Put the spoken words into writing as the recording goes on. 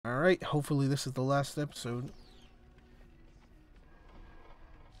Alright, hopefully this is the last episode.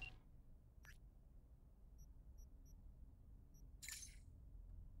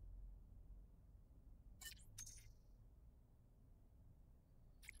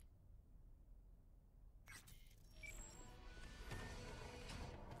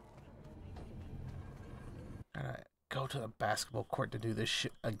 Gotta go to the basketball court to do this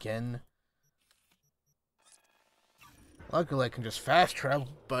shit again. Luckily I can just fast travel,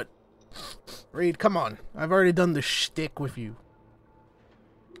 but... Reed, come on. I've already done the shtick with you.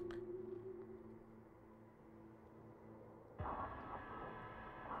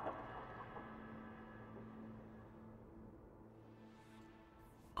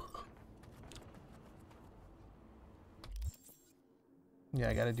 Yeah,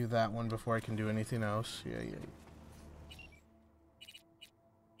 I gotta do that one before I can do anything else. Yeah.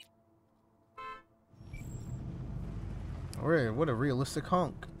 Alright, what a realistic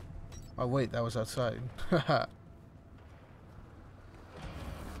honk. Oh wait, that was outside. Haha.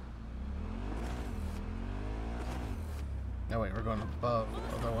 No wait, we're going above,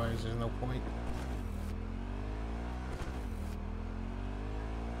 otherwise there's no point.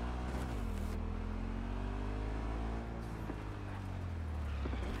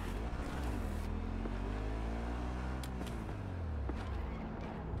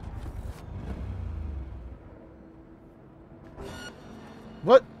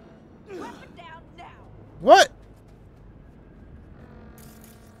 What? Down now. What?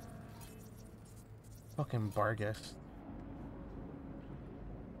 Fucking Bargus.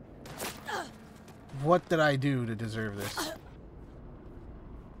 What did I do to deserve this?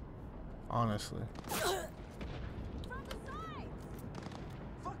 Honestly. From the side.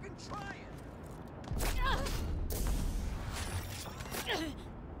 Fucking try it.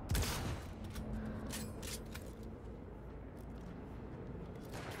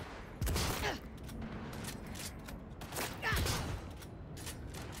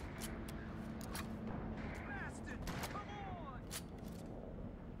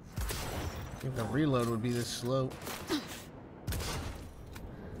 If the reload would be this slow.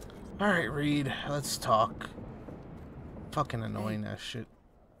 Alright, Reed, let's talk. Fucking annoying ass shit.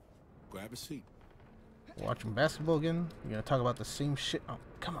 Grab a seat. Watching basketball again? You gonna talk about the same shit? Oh,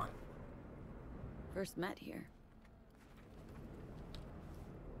 come on. First met here.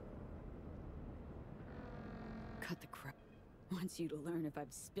 Cut the crap. Wants you to learn if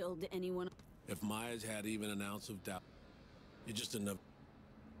I've spilled to anyone. If Myers had even an ounce of doubt, you're just another.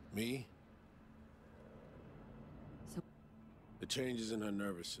 Me? So The changes in her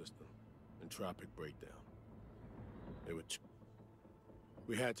nervous system, entropic breakdown. They were.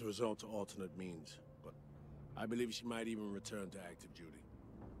 We had to resort to alternate means, but I believe she might even return to active duty.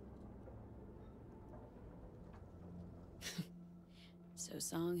 So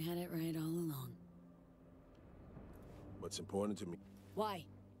Song had it right all along. What's important to me? Why?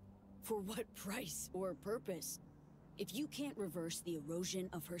 For what price or purpose? If you can't reverse the erosion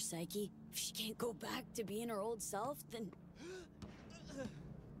of her psyche, if she can't go back to being her old self, then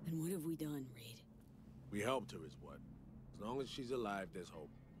what have we done, Reed? We helped her, is what. As long as she's alive, there's hope.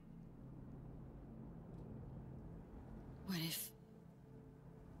 What if...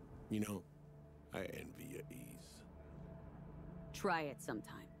 You know, I envy your ease. Try it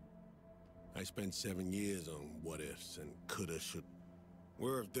sometime. I spent 7 years on what ifs and coulda, should.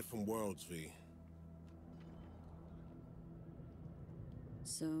 We're of different worlds, V.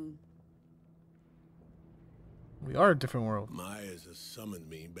 So... We are a different world. Myers has summoned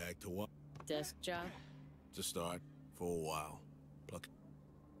me back to what? desk job? To start, for a while. Pluck.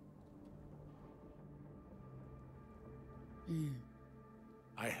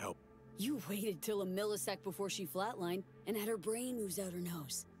 I help. You waited till a millisecond before she flatlined and had her brain ooze out her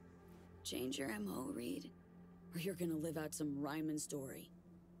nose. Change your MO, Reed, or you're gonna live out some rhyming story.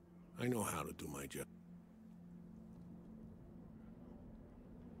 I know how to do my job.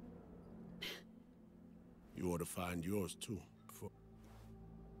 You ought to find yours, too.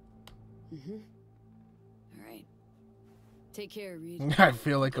 All right. Take care, Reed. I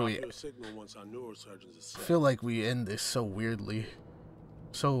feel like Drop we you a signal once our neurosurgeons are set. feel like we end this so weirdly.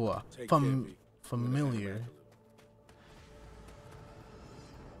 So Take care, V. familiar.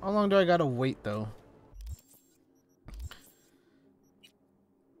 How long do I gotta wait though?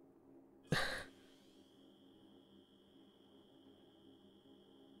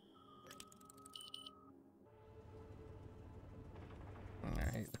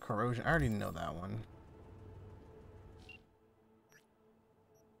 Alright, the corrosion. I already know that one.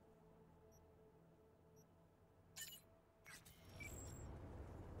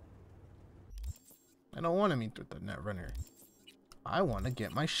 I don't want to meet with the net runner. I want to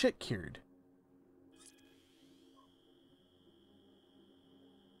get my shit cured.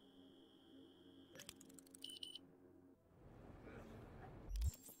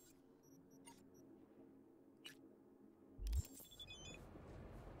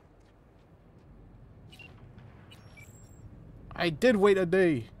 I did wait a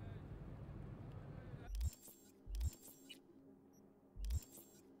day.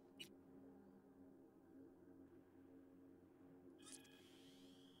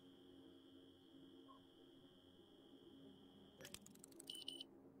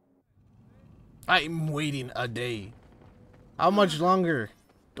 I'm waiting a day. How much longer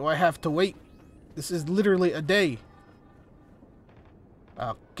do I have to wait? This is literally a day.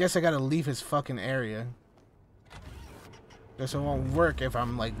 Guess I gotta leave his fucking area. Guess it won't work if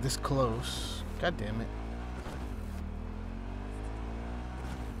I'm like this close. God damn it.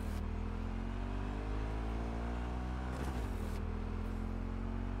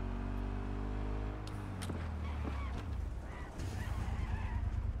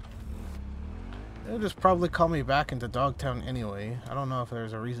 They'll just probably call me back into Dogtown anyway. I don't know if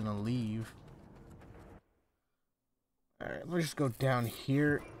there's a reason to leave. Alright, let's just go down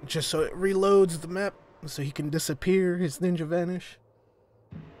here just so it reloads the map so he can disappear, his ninja vanish.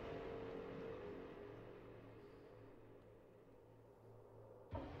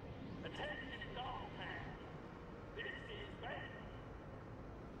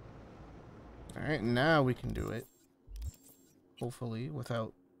 Alright, now we can do it. Hopefully,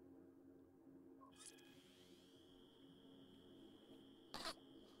 without...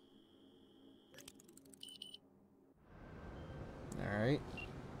 Alright.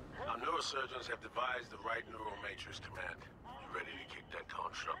 Our neurosurgeons have devised the right neural matrix command. You ready to kick that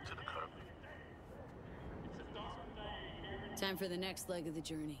construct to the curb? Time for the next leg of the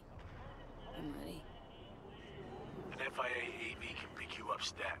journey. I'm ready. An FIA AV can pick you up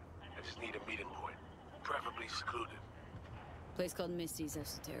stat. I just need a meeting point, preferably secluded. Place called Misty's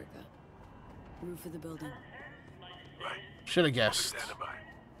Esoterica. Roof of the building. Right. Should have guessed. Standing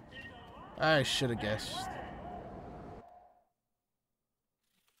by. I should have guessed.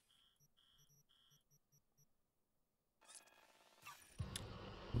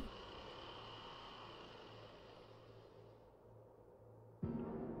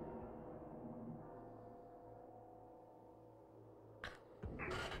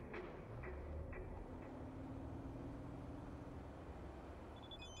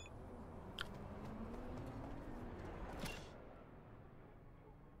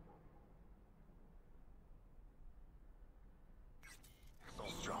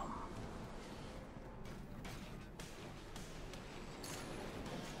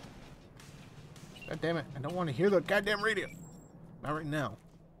 God damn it, I don't want to hear the goddamn radio. Not right now.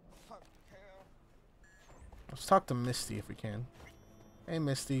 Let's talk to Misty if we can. Hey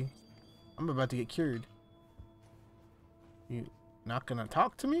Misty, I'm about to get cured. You not gonna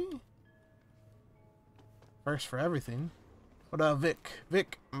talk to me? First for everything. What up, Vic?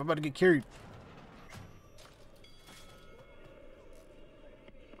 Vic, I'm about to get cured.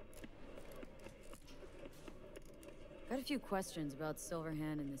 Got a few questions about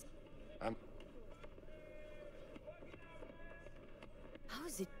Silverhand and this. How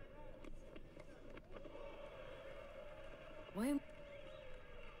is it? Why am...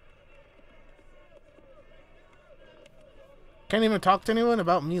 Can't even talk to anyone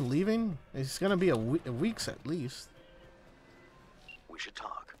about me leaving? It's gonna be a weeks at least. We should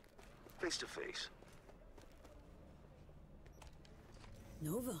talk. Face to face.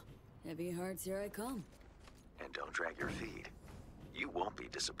 Nova. Heavy hearts, here I come. And don't drag your feet. You won't be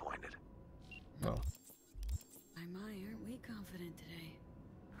disappointed. Oh. My, aren't we confident today?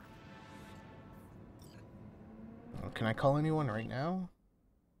 Can I call anyone right now?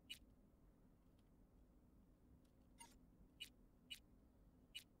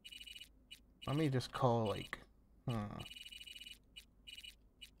 Let me just call, like, Let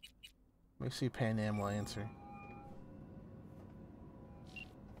me see if Pan Am will answer.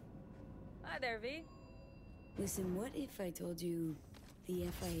 Hi there, V. Listen, what if I told you the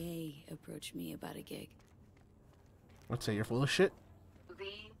FIA approached me about a gig? Let's say you're full of shit.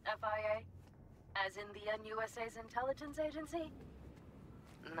 The FIA? As in the USA's intelligence agency?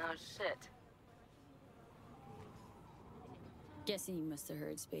 No shit. Guessing you must have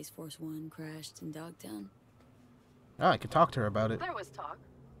heard Space Force One crashed in Dogtown. Oh, I could talk to her about it. There was talk,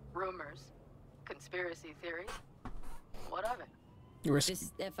 rumors, conspiracy theories. What of it? You were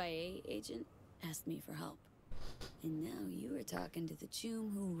This FIA agent asked me for help. And now you are talking to the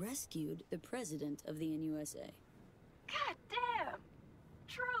chum who rescued the president of the NUSA. God damn!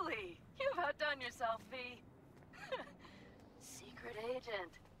 Truly, you've outdone yourself, V. Secret secret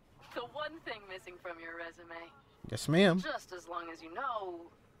agent. The one thing missing from your resume. Yes, ma'am. Just as long as you know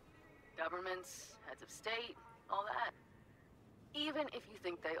governments, heads of state, all that. Even if you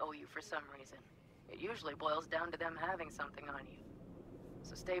think they owe you for some reason, it usually boils down to them having something on you.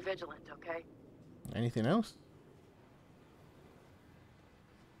 So stay vigilant, okay? Anything else?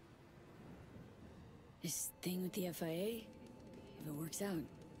 This thing with the FIA, if it works out,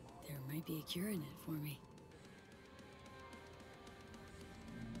 there might be a cure in it for me.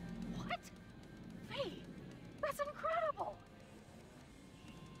 What? V, that's incredible!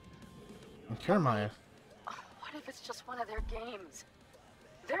 Cure Maya. Oh, what if it's just one of their games?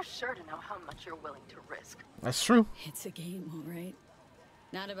 They're sure to know how much you're willing to risk. That's true. It's a game, all right.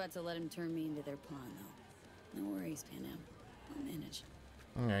 Not about to let him turn me into their pawn, though. No worries, Panam. I'll manage.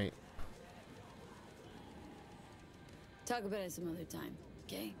 Alright. Talk about it some other time,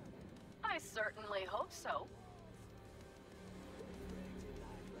 okay? I certainly hope so.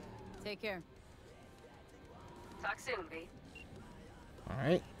 Take care. Talk soon, V.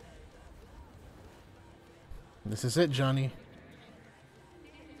 Alright. This is it, Johnny.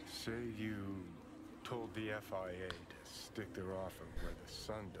 Say you told the FIA to stick their offer where the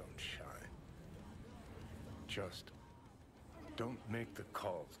sun don't shine. Just don't make the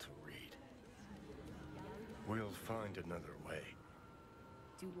call to Reed. We'll find another way.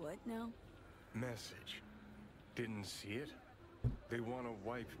 Do what now? Message. Didn't see it? They want to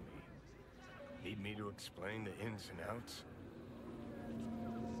wipe me. Need me to explain the ins and outs?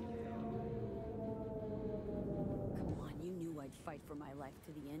 Come on, you knew I'd fight for my life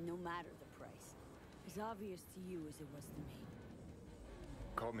to the end, no matter the price. As obvious to you as it was to me.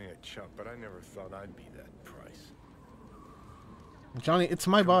 Call me a chump, but I never thought I'd be that price. Johnny, it's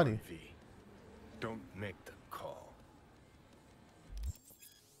my Come body. on, V. Don't make the call.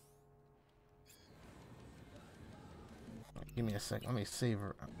 Give me a sec. Let me save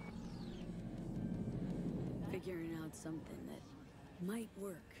her. Figuring out something that might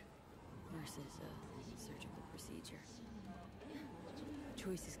work versus a surgical procedure.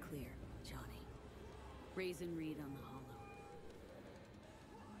 Choice is clear, Johnny. Raise and read on the hollow.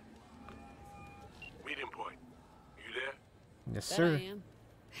 Meeting point. You there? Yes, Bet sir. I am.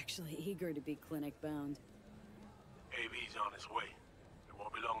 Actually eager to be clinic bound. AV's on his way. It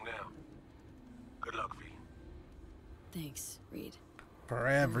won't be long now. Good luck, V. Thanks, Reed. For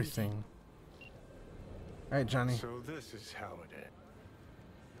everything. Alright, Johnny. So this is how it ends.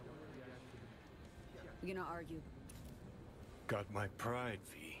 We're gonna argue. Got my pride,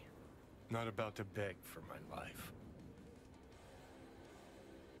 V. Not about to beg for my life.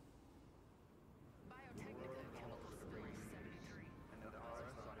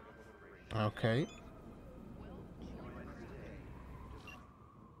 Okay.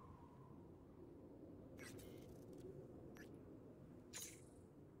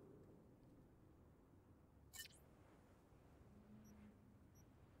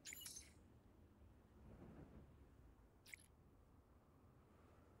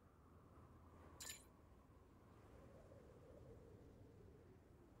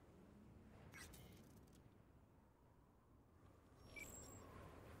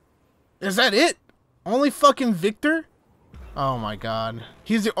 Is that it? Only fucking Victor? Oh my god.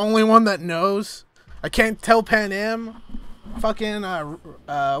 He's the only one that knows. I can't tell Pan Am. Fucking,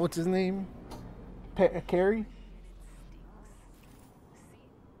 what's his name? Carrie?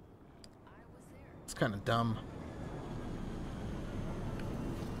 It's kind of dumb.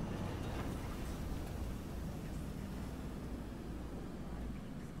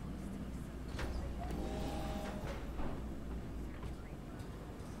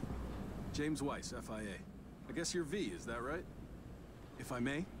 James Weiss, FIA. I guess you're V, is that right? If I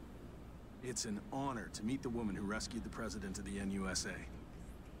may, it's an honor to meet the woman who rescued the president of the NUSA.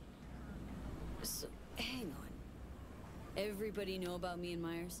 So, hang on. Everybody know about me and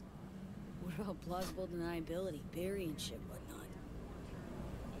Myers? What about plausible deniability, Barry and shit, whatnot?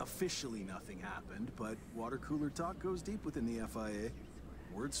 Officially nothing happened, but water cooler talk goes deep within the FIA.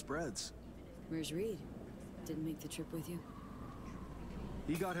 Word spreads. Where's Reed? Didn't make the trip with you?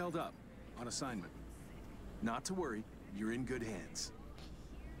 He got held up on assignment. Not to worry, you're in good hands.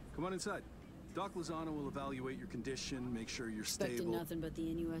 Come on inside. Doc Lozano will evaluate your condition, make sure you're Expecting stable. nothing but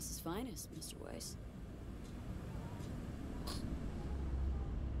the NUS's finest, Mr. Weiss.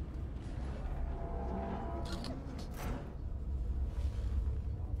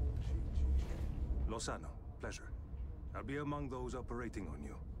 Lozano, pleasure. I'll be among those operating on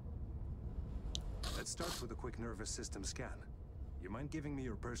you. Let's start with a quick nervous system scan. You mind giving me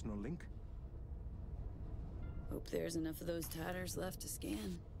your personal link? Hope there's enough of those tatters left to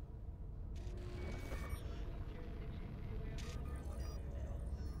scan.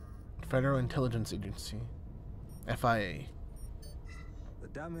 Federal Intelligence Agency. FIA. The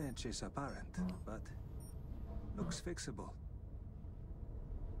damage is apparent, but looks fixable.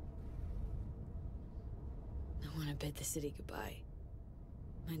 I want to bid the city goodbye.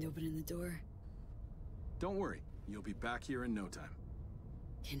 Mind opening the door? Don't worry, you'll be back here in no time.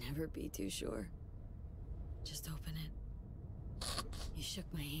 Can never be too sure. Just open it. You shook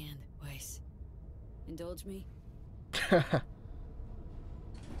my hand, Weiss. Indulge me?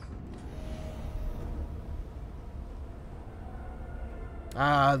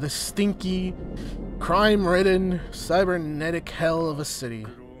 Ah, the stinky, crime-ridden, cybernetic hell of a city.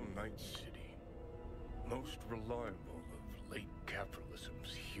 Good old Night City. Most reliable of late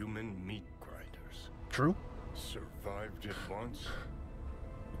capitalism's human meat grinders. True. Survived it once.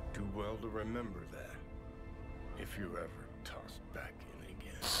 Do well to remember that. If you're ever tossed back in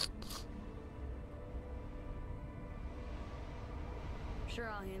again. Sure,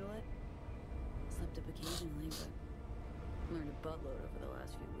 I'll handle it. Slept up occasionally, but learned a buttload over the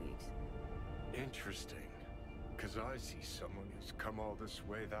last few weeks. Interesting. Because I see someone who's come all this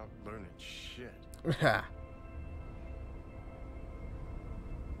way without learning shit.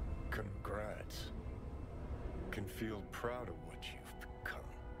 Congrats. Can feel proud of what you've become.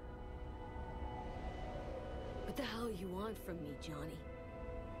 What the hell you want from me, Johnny?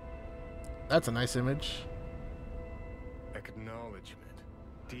 That's a nice image. Acknowledgement,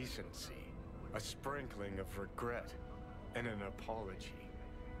 decency, a sprinkling of regret, and an apology.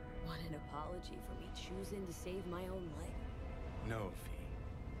 Want an apology for me choosing to save my own life? No,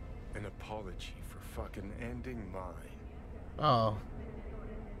 V. An apology for fucking ending mine. Oh.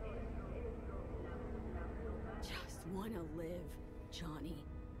 Just wanna live, Johnny.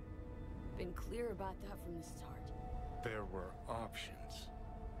 Been clear about that from the start. There were options.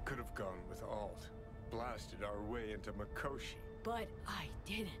 Could have gone with Alt. Blasted our way into Mikoshi. But I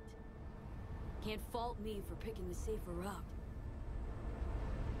didn't. Can't fault me for picking the safer route.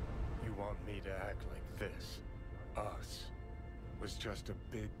 You want me to act like this? Us was just a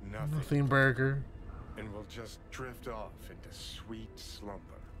big nothing. Nothing burger. And we'll just drift off into sweet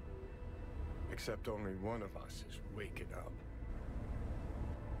slumber. Except only one of us is waking up.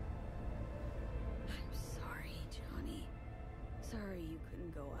 I'm sorry, Johnny. Sorry you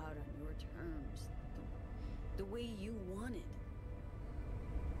couldn't go out on your terms. The way you wanted.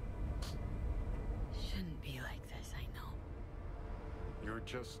 Shouldn't be like this, I know. You're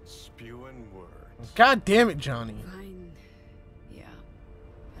just spewing words. God damn it, Johnny. Fine. Yeah.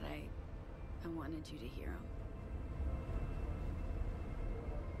 But I wanted you to hear them.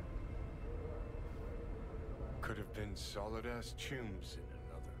 Could have been solid-ass chums in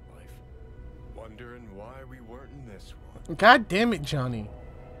another life. Wondering why we weren't in this one. God damn it, Johnny.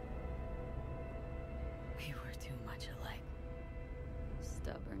 We were too much alike.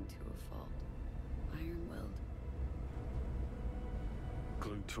 Stubborn to a fault. Iron-willed.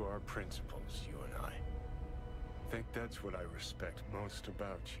 Glued to our principles, you and I. Think that's what I respect most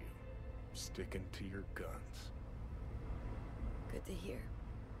about you. Sticking to your guns. Good to hear.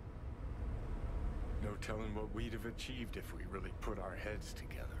 No telling what we'd have achieved if we really put our heads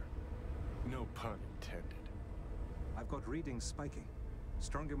together. No pun intended. I've got readings spiking.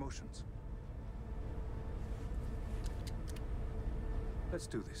 Strong emotions. Let's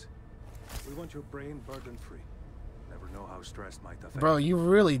do this. We want your brain burden-free. Never know how stress might affect. Bro, you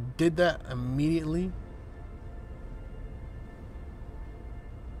really did that immediately?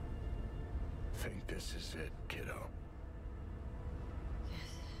 Think this is it, kiddo.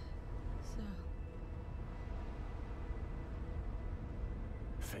 So,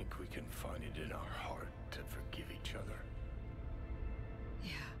 Think we can find it in our heart to forgive each other.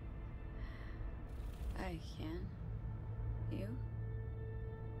 yeah. I can. You?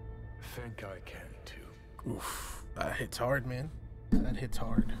 Think I can too. Oof. That hits hard, man. That hits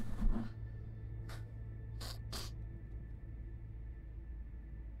hard.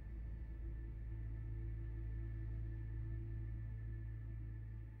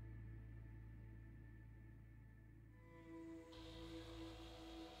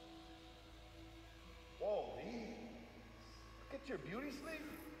 Whoa, Lee. Look at your beauty sleep.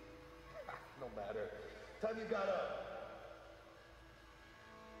 No matter. Time you got up.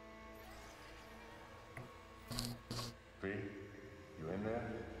 V, you in there?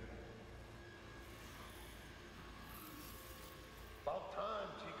 About time,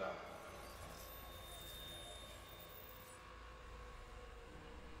 chica.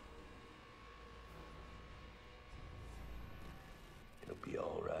 It'll be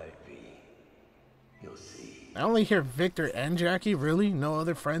all right, V. You'll see. I only hear Victor and Jackie. Really? No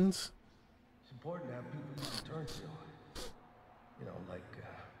other friends? It's important to have people you can turn to. You know, like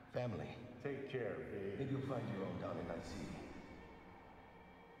Family. Take care, babe. Maybe you'll find your own down in Night City.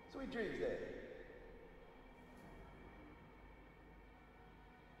 Sweet dreams, then.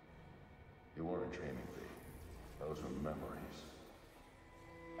 You weren't dreaming, V. Those were memories.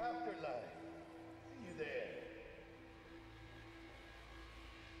 Afterlife. See you there.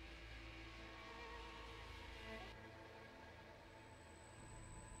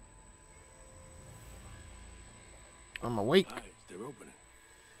 I'm awake. Eyes, they're opening.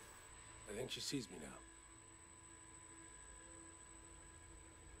 I think she sees me now.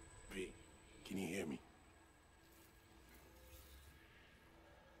 V, can you hear me?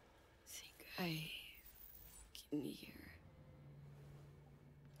 Think I can hear.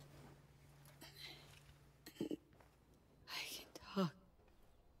 I can talk.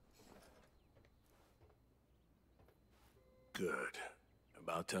 Good.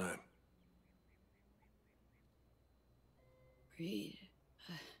 About time. Reed,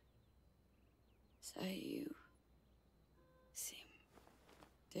 saw you seem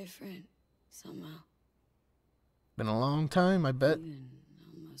different somehow. Been a long time, I bet. Even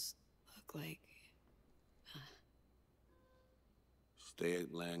almost look like. Stay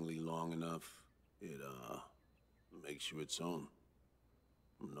at Langley long enough, it, makes you its own.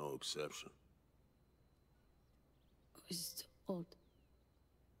 I'm no exception. I was told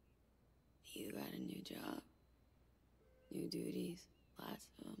you got a new job. New duties, lots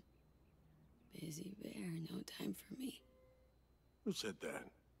of them. Busy bear, no time for me. Who said that?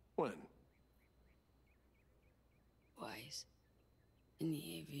 When? Wise. In the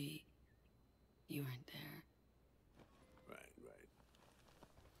AV. You weren't there.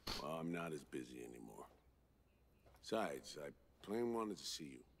 Right. Well, I'm not as busy anymore. Besides, I plain wanted to see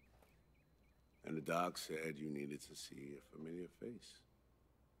you. And the doc said you needed to see a familiar face.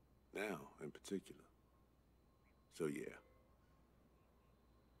 Now, in particular. So, yeah.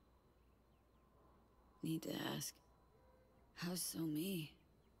 Need to ask, how's So Me?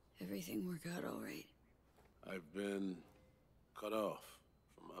 Everything work out all right? I've been cut off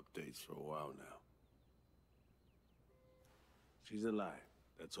from updates for a while now. She's alive.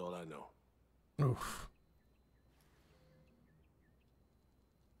 That's all I know. Oof.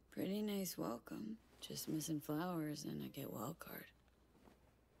 Pretty nice welcome. Just missing flowers and a get well card.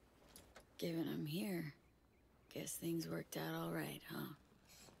 Given I'm here, guess things worked out all right, huh?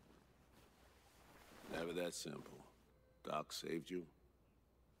 Never that simple. Doc saved you.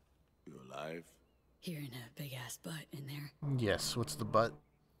 You're alive. Hearing a big ass butt in there. Yes, what's the butt?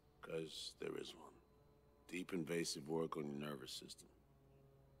 'Cause there is one. Deep invasive work on your nervous system.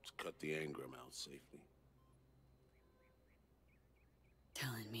 To cut the engram out safely.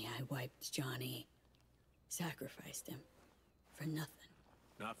 Telling me I wiped Johnny. Sacrificed him. For nothing.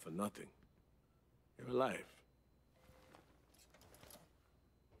 Not for nothing. You're alive.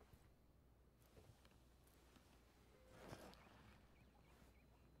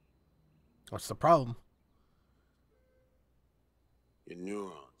 What's the problem? Your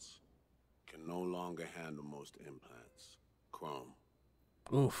neurons can no longer handle most implants. Chrome.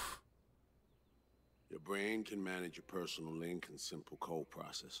 Oof. Your brain can manage your personal link and simple code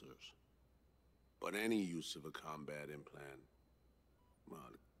processors. But any use of a combat implant,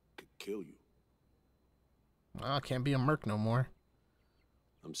 well, it could kill you. Well, I can't be a merc no more.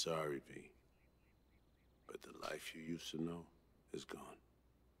 I'm sorry, V. But the life you used to know is gone.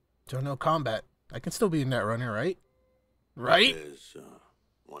 So no combat. I can still be a net runner, right? Right? There's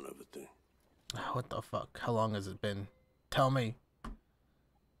one other thing. What the fuck? How long has it been? Tell me.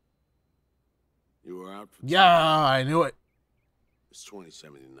 You were out for... Yeah, I knew it. It's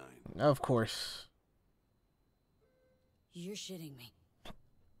 2079. Of course. You're shitting me.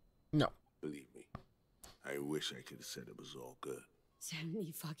 No. Believe me. I wish I could have said it was all good.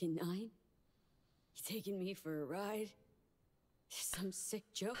 70 fucking 9? You taking me for a ride? Some sick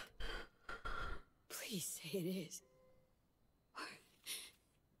joke? Please say it is. Or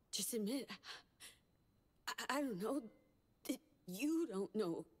just admit, I don't know, that you don't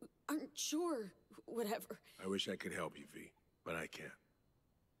know, aren't sure, whatever. I wish I could help you, V, but I can't.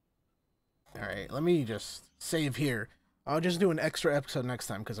 Alright, let me just save here. I'll just do an extra episode next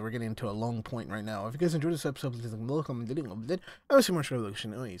time because we're getting into a long point right now. If you guys enjoyed this episode, please like, comment, I will see more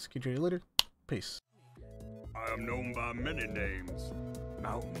revolution. Anyways, catch you later. Peace. I am known by many names.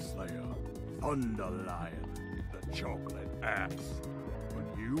 Mountain Slayer, Thunder Lion, the Chocolate Axe.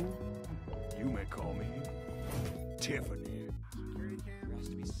 But you may call me Tiffany. Security cam? There has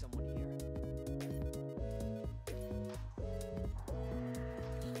to be someone here.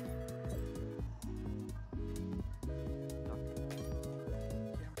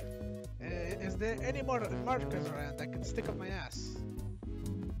 Is there any more markers around I can stick up my ass?